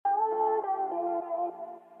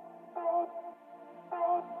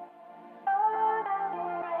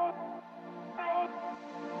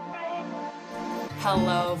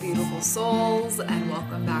Hello, beautiful souls, and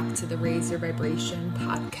welcome back to the Raise Your Vibration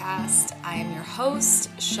podcast. I am your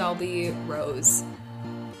host, Shelby Rose.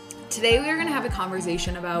 Today we are going to have a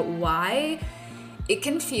conversation about why it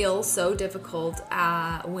can feel so difficult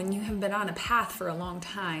when you have been on a path for a long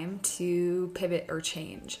time to pivot or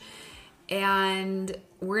change. And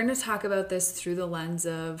we're going to talk about this through the lens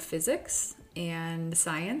of physics and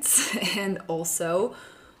science, and also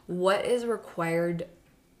what is required,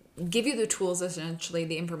 give you the tools, essentially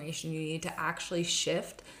the information you need to actually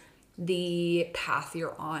shift the path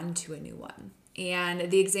you're on to a new one.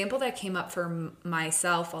 And the example that came up for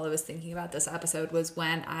myself while I was thinking about this episode was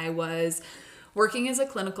when I was working as a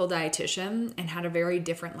clinical dietitian and had a very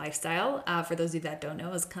different lifestyle. For those of you that don't know,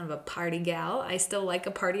 I was kind of a party gal. I still like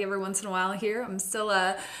a party every once in a while here. I'm still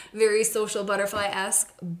a very social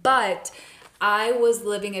butterfly-esque, but I was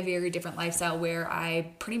living a very different lifestyle where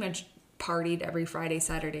I pretty much partied every Friday,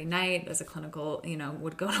 Saturday night as a clinical,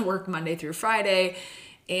 would go to work Monday through Friday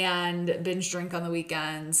and binge drink on the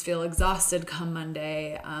weekends, feel exhausted come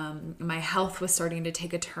Monday. My health was starting to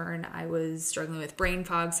take a turn. I was struggling with brain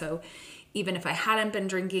fog. So even if I hadn't been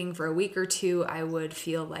drinking for a week or two, I would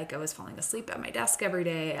feel like I was falling asleep at my desk every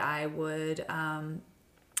day. I would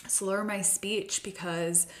slur my speech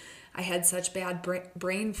because I had such bad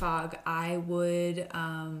brain fog. I would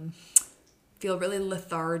feel really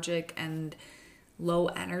lethargic and low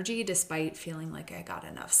energy despite feeling like I got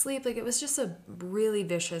enough sleep. Like, it was just a really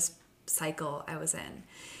vicious cycle I was in.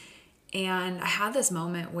 And I had this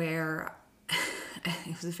moment where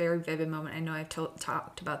it was a very vivid moment. I know I've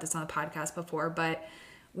talked about this on the podcast before, but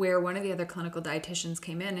where one of the other clinical dietitians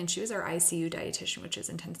came in, and she was our ICU dietitian, which is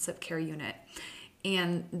intensive care unit.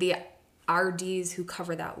 And the RDs who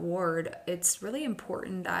cover that ward, it's really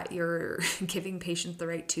important that you're giving patients the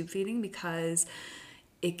right tube feeding because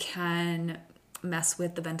it can mess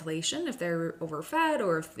with the ventilation if they're overfed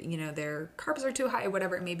or if their carbs are too high,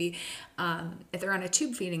 whatever it may be. If they're on a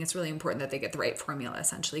tube feeding, it's really important that they get the right formula,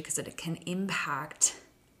 essentially, because it can impact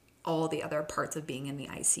all the other parts of being in the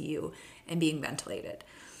ICU and being ventilated.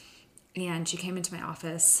 And she came into my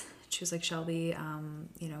office. She was like, Shelby, I'm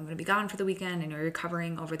going to be gone for the weekend. I know you're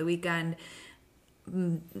covering over the weekend.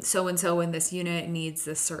 So-and-so in this unit needs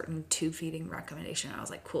this certain tube feeding recommendation. I was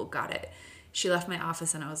like, cool, got it. She left my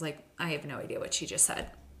office and I was like, I have no idea what she just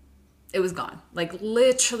said. It was gone. Like,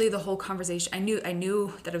 literally the whole conversation. I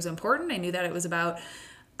knew that it was important. I knew that it was about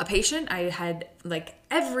a patient. I had, like,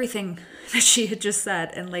 everything that she had just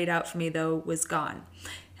said and laid out for me, though, was gone.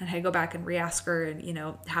 And I had to go back and re-ask her and,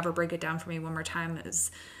 have her break it down for me one more time. It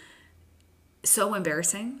was so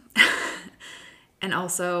embarrassing. And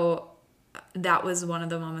also, that was one of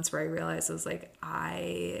the moments where I realized I was like,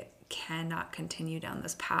 I cannot continue down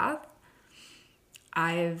this path.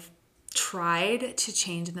 I've tried to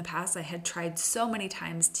change in the past. I had tried so many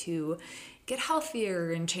times to get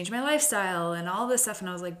healthier and change my lifestyle and all this stuff. And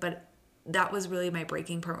I was like, but that was really my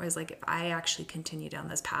breaking point, was like, if I actually continue down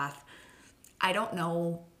this path, I don't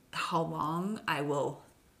know how long I will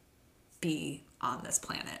be on this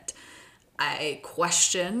planet. I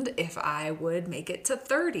questioned if I would make it to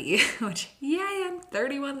 30, which, yay, I'm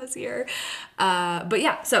 31 this year. But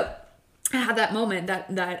yeah, so I had that moment,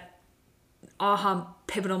 that aha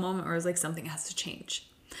pivotal moment where I was like, something has to change.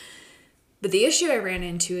 But the issue I ran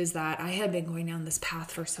into is that I had been going down this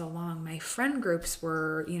path for so long. My friend groups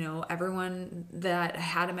were, everyone that I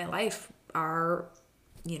had in my life are,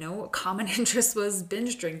 a common interest was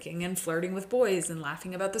binge drinking and flirting with boys and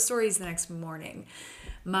laughing about the stories the next morning.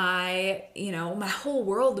 My whole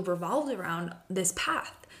world revolved around this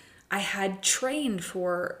path. I had trained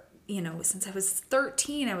for, since I was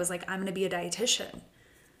 13, I was like, I'm going to be a dietitian.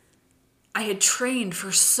 I had trained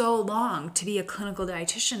for so long to be a clinical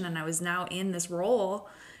dietitian, and I was now in this role.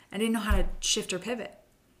 I didn't know how to shift or pivot.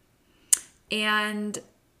 And,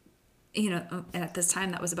 at this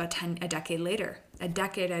time, that was about a decade later. A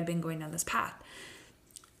decade I'd been going down this path.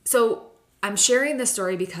 So I'm sharing this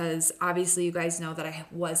story because obviously you guys know that I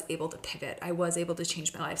was able to pivot. I was able to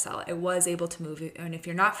change my lifestyle. I was able to move. And if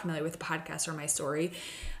you're not familiar with the podcast or my story,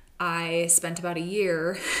 I spent about a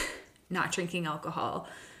year not drinking alcohol,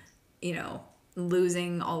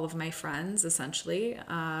 losing all of my friends, essentially,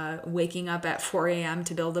 waking up at 4 a.m.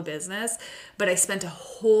 to build a business. But I spent a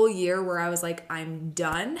whole year where I was like, I'm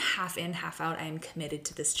done, half in, half out. I am committed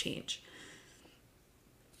to this change.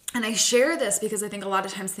 And I share this because I think a lot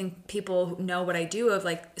of times people know what I do of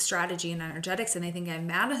like strategy and energetics, and they think I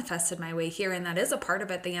manifested my way here. And that is a part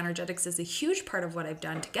of it. The energetics is a huge part of what I've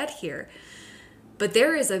done to get here. But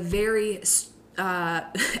there is a very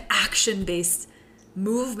action-based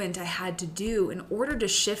movement I had to do in order to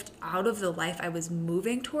shift out of the life I was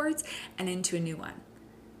moving towards and into a new one.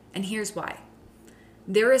 And here's why.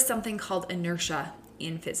 There is something called inertia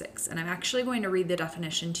in physics, and I'm actually going to read the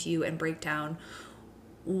definition to you and break down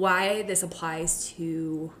why this applies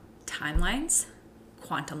to timelines,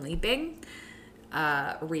 quantum leaping,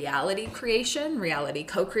 reality creation, reality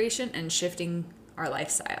co-creation, and shifting our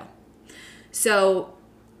lifestyle. So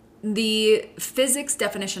the physics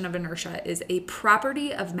definition of inertia is a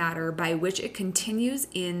property of matter by which it continues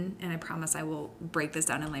in, and I promise I will break this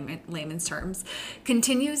down in layman's terms,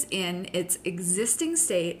 continues in its existing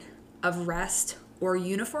state of rest or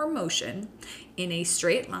uniform motion in a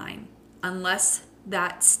straight line unless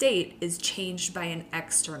that state is changed by an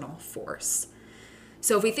external force.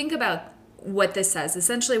 So if we think about what this says,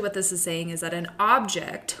 essentially what this is saying is that an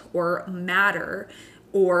object or matter,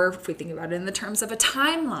 or if we think about it in the terms of a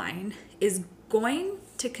timeline, is going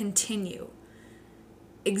to continue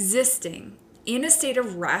existing in a state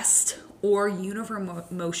of rest or uniform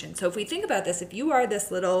motion. So if we think about this, if you are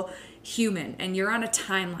this little human and you're on a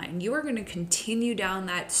timeline, you are going to continue down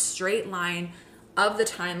that straight line of the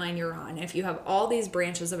timeline you're on. If you have all these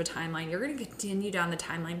branches of a timeline, you're going to continue down the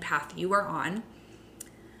timeline path you are on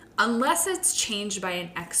unless it's changed by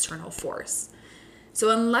an external force.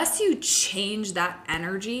 So unless you change that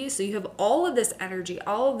energy, so you have all of this energy,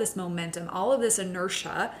 all of this momentum, all of this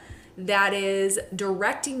inertia that is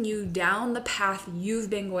directing you down the path you've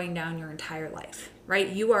been going down your entire life, right?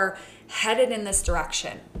 You are headed in this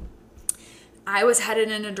direction. I was headed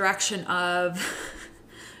in a direction of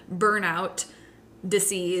burnout,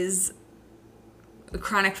 disease,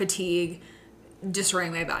 chronic fatigue,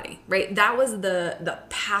 destroying my body, right? That was the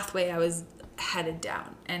pathway I was headed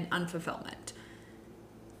down, and unfulfillment.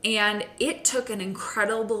 And it took an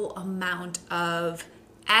incredible amount of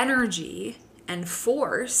energy and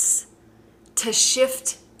force to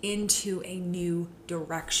shift into a new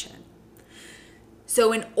direction.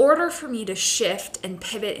 So in order for me to shift and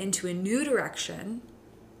pivot into a new direction,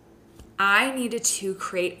 I needed to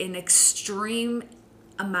create an extreme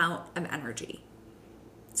amount of energy.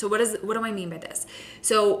 So what do I mean by this?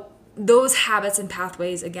 So those habits and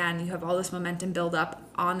pathways, again, you have all this momentum build up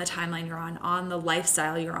on the timeline you're on the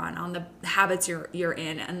lifestyle you're on the habits you're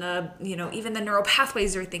in, and the, even the neural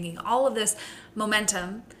pathways you're thinking, all of this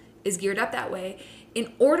momentum is geared up that way.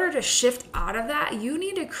 In order to shift out of that, you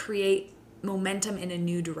need to create momentum in a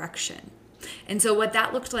new direction. And so what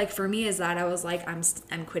that looked like for me is that I was like,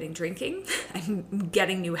 I'm quitting drinking. I'm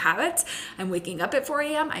getting new habits. I'm waking up at 4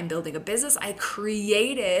 a.m. I'm building a business. I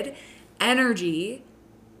created energy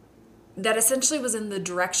that essentially was in the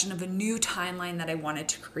direction of a new timeline that I wanted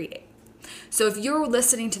to create. So if you're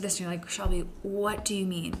listening to this and you're like, Shelby, what do you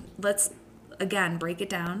mean? Let's, again, break it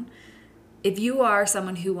down. If you are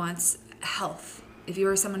someone who wants health, if you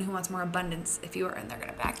are someone who wants more abundance, if you are, and they're going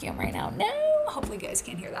to vacuum right now. No, hopefully you guys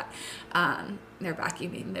can't hear that. They're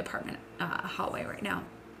vacuuming the apartment hallway right now.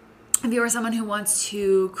 If you are someone who wants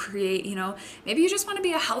to create, maybe you just want to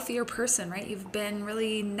be a healthier person, right? You've been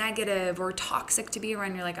really negative or toxic to be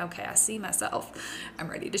around. You're like, okay, I see myself. I'm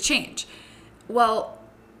ready to change. Well,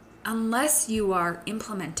 unless you are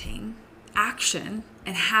implementing action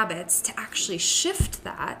and habits to actually shift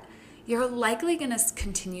that, you're likely going to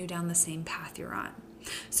continue down the same path you're on.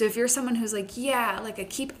 So if you're someone who's like, I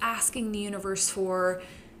keep asking the universe for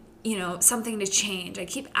something to change. I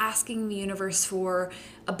keep asking the universe for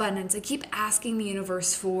abundance. I keep asking the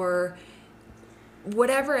universe for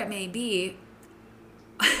whatever it may be.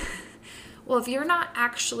 Well, if you're not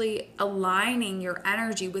actually aligning your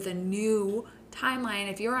energy with a new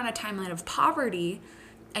timeline, if you're on a timeline of poverty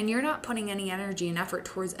and you're not putting any energy and effort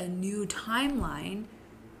towards a new timeline,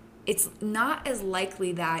 it's not as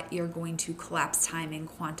likely that you're going to collapse time and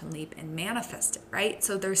quantum leap and manifest it, right?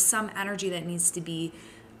 So there's some energy that needs to be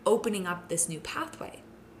opening up this new pathway.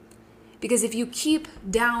 Because if you keep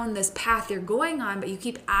down this path you're going on, but you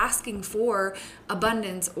keep asking for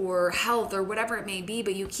abundance or health or whatever it may be,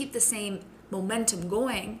 but you keep the same momentum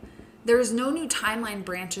going, there's no new timeline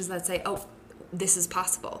branches that say, oh, this is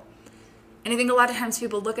possible. And I think a lot of times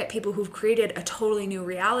people look at people who've created a totally new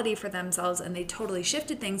reality for themselves and they totally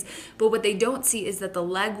shifted things, but what they don't see is that the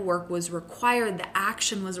legwork was required, the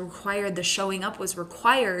action was required, the showing up was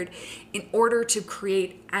required in order to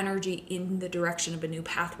create energy in the direction of a new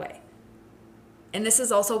pathway. And this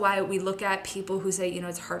is also why we look at people who say,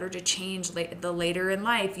 it's harder to change the later in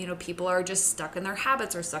life. People are just stuck in their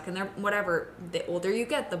habits or stuck in their whatever. The older you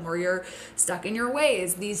get, the more you're stuck in your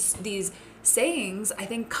ways. These sayings, I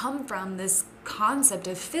think, come from this concept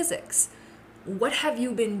of physics. What have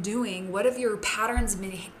you been doing? What have your patterns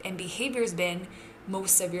and behaviors been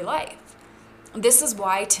most of your life? this is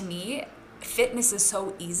why, to me, fitness is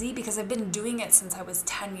so easy, because I've been doing it since I was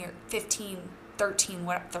 13.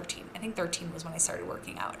 I think 13 was when I started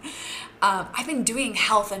working out. I've been doing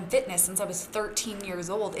health and fitness since I was 13 years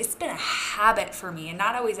old. It's been a habit for me, and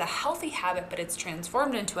not always a healthy habit, but it's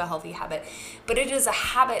transformed into a healthy habit. But it is a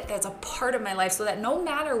habit that's a part of my life, so that no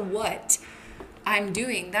matter what I'm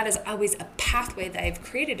doing, that is always a pathway that I've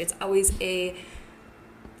created. It's always a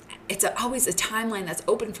timeline that's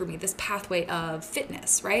open for me, this pathway of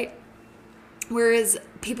fitness, right? Whereas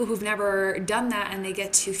people who've never done that and they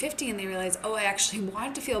get to 50 and they realize, oh, I actually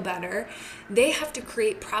want to feel better, they have to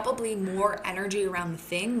create probably more energy around the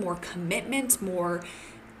thing, more commitment, more,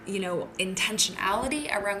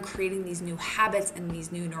 intentionality around creating these new habits and these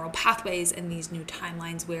new neural pathways and these new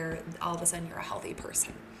timelines where all of a sudden you're a healthy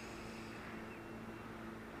person,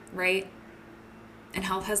 right? And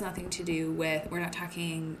health has nothing to do with, we're not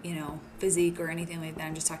talking, physique or anything like that.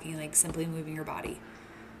 I'm just talking like simply moving your body.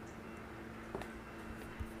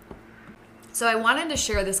 So I wanted to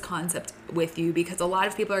share this concept with you because a lot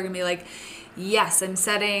of people are going to be like, yes, I'm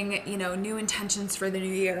setting, new intentions for the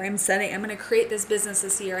new year. I'm going to create this business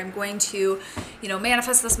this year. I'm going to,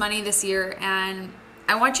 manifest this money this year. And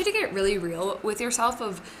I want you to get really real with yourself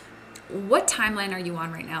of what timeline are you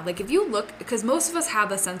on right now? Like if you look, because most of us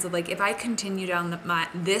have a sense of like, if I continue down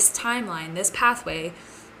this timeline, this pathway,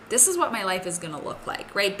 this is what my life is going to look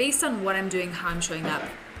like, right? Based on what I'm doing, how I'm showing up.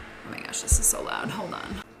 Oh my gosh, this is so loud. Hold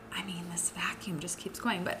on. This vacuum just keeps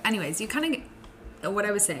going. But anyways, what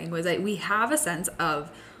I was saying was that we have a sense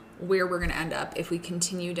of where we're going to end up if we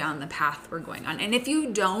continue down the path we're going on. And if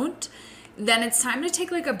you don't, then it's time to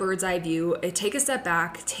take like a bird's eye view, take a step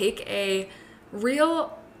back, take a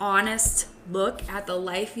real honest look at the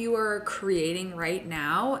life you are creating right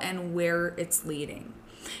now and where it's leading.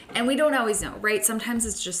 And we don't always know, right? Sometimes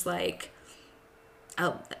it's just like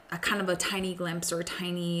a kind of a tiny glimpse or a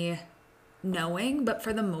tiny knowing, but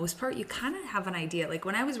for the most part, you kind of have an idea. Like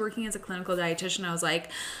when I was working as a clinical dietitian, I was like,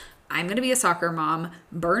 I'm going to be a soccer mom,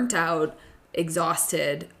 burnt out,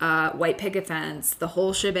 exhausted, white picket fence, the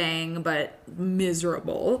whole shebang, but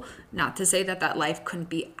miserable. Not to say that life couldn't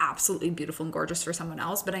be absolutely beautiful and gorgeous for someone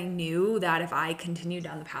else, but I knew that if I continued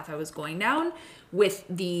down the path I was going down with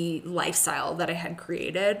the lifestyle that I had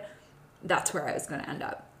created, that's where I was going to end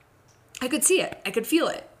up. I could see it. I could feel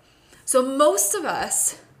it. So most of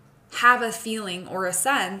us have a feeling or a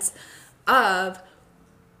sense of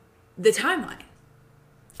the timeline,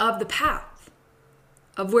 of the path,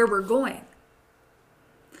 of where we're going.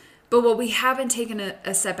 But what we haven't taken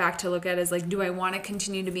a step back to look at is like, do I want to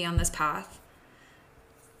continue to be on this path?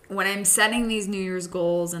 When I'm setting these New Year's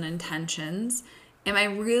goals and intentions, am I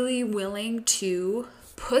really willing to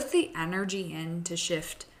put the energy in to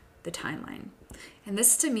shift the timeline? And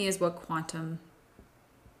this to me is what quantum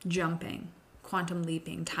jumping, quantum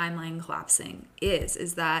leaping, timeline collapsing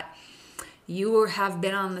is that you have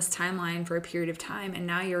been on this timeline for a period of time and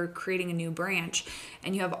now you're creating a new branch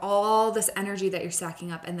and you have all this energy that you're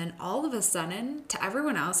stacking up, and then all of a sudden to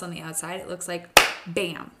everyone else on the outside it looks like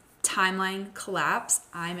bam, timeline collapse,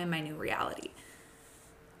 I'm in my new reality.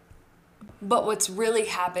 But what's really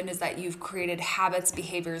happened is that you've created habits,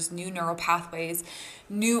 behaviors, new neural pathways,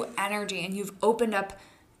 new energy, and you've opened up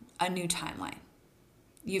a new timeline.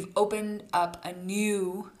 You've opened up a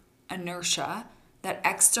new inertia, that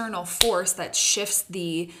external force that shifts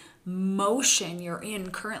the motion you're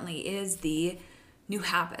in currently is the new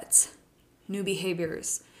habits, new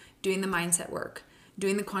behaviors, doing the mindset work,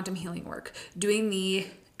 doing the quantum healing work, doing the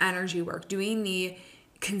energy work, doing the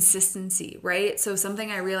consistency, right? So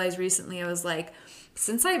something I realized recently, I was like,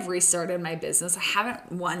 since I've restarted my business, I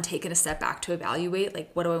haven't, taken a step back to evaluate,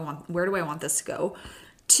 like, what do I want? Where do I want this to go?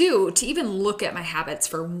 Two, to even look at my habits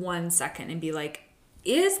for 1 second and be like,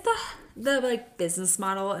 is the like business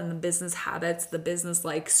model and the business habits, the business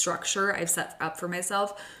like structure I've set up for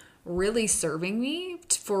myself really serving me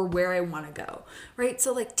for where I want to go, right?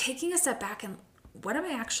 So like taking a step back and what am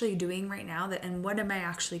I actually doing right now and what am I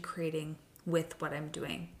actually creating with what I'm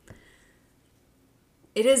doing?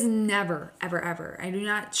 It is never, ever, ever. I do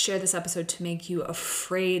not share this episode to make you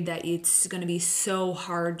afraid that it's going to be so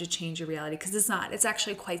hard to change your reality, because it's not. It's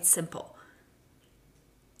actually quite simple.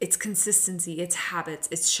 It's consistency, it's habits,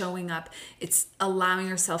 it's showing up, it's allowing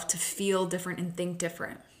yourself to feel different and think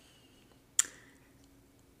different.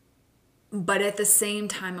 But at the same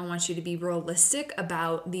time, I want you to be realistic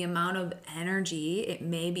about the amount of energy it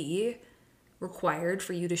may be required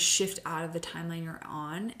for you to shift out of the timeline you're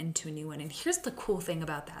on into a new one. And here's the cool thing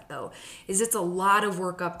about that though, is it's a lot of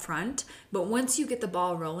work up front, but once you get the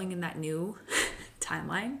ball rolling in that new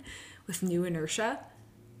timeline with new inertia,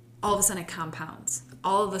 all of a sudden it compounds.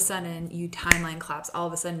 all of a sudden you timeline collapse, all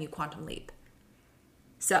of a sudden you quantum leap.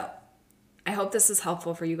 So I hope this is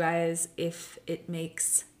helpful for you guys. If it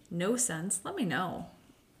makes no sense, let me know.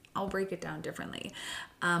 I'll break it down differently.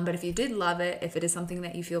 But if you did love it, if it is something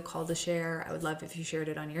that you feel called to share, I would love if you shared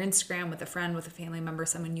it on your Instagram with a friend, with a family member,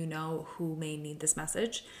 someone you know who may need this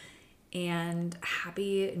message. And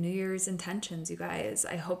happy New Year's intentions, you guys.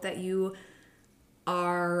 I hope that you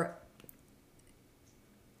are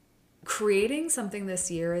creating something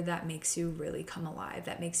this year that makes you really come alive,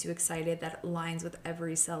 that makes you excited, that aligns with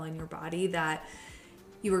every cell in your body, that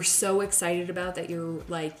you are so excited about, that you're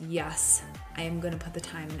like, yes, I am going to put the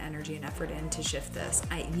time and energy and effort in to shift this.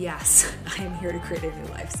 Yes, I am here to create a new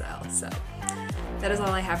lifestyle. So that is all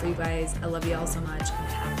I have for you guys. I love you all so much, and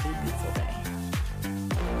have a beautiful day.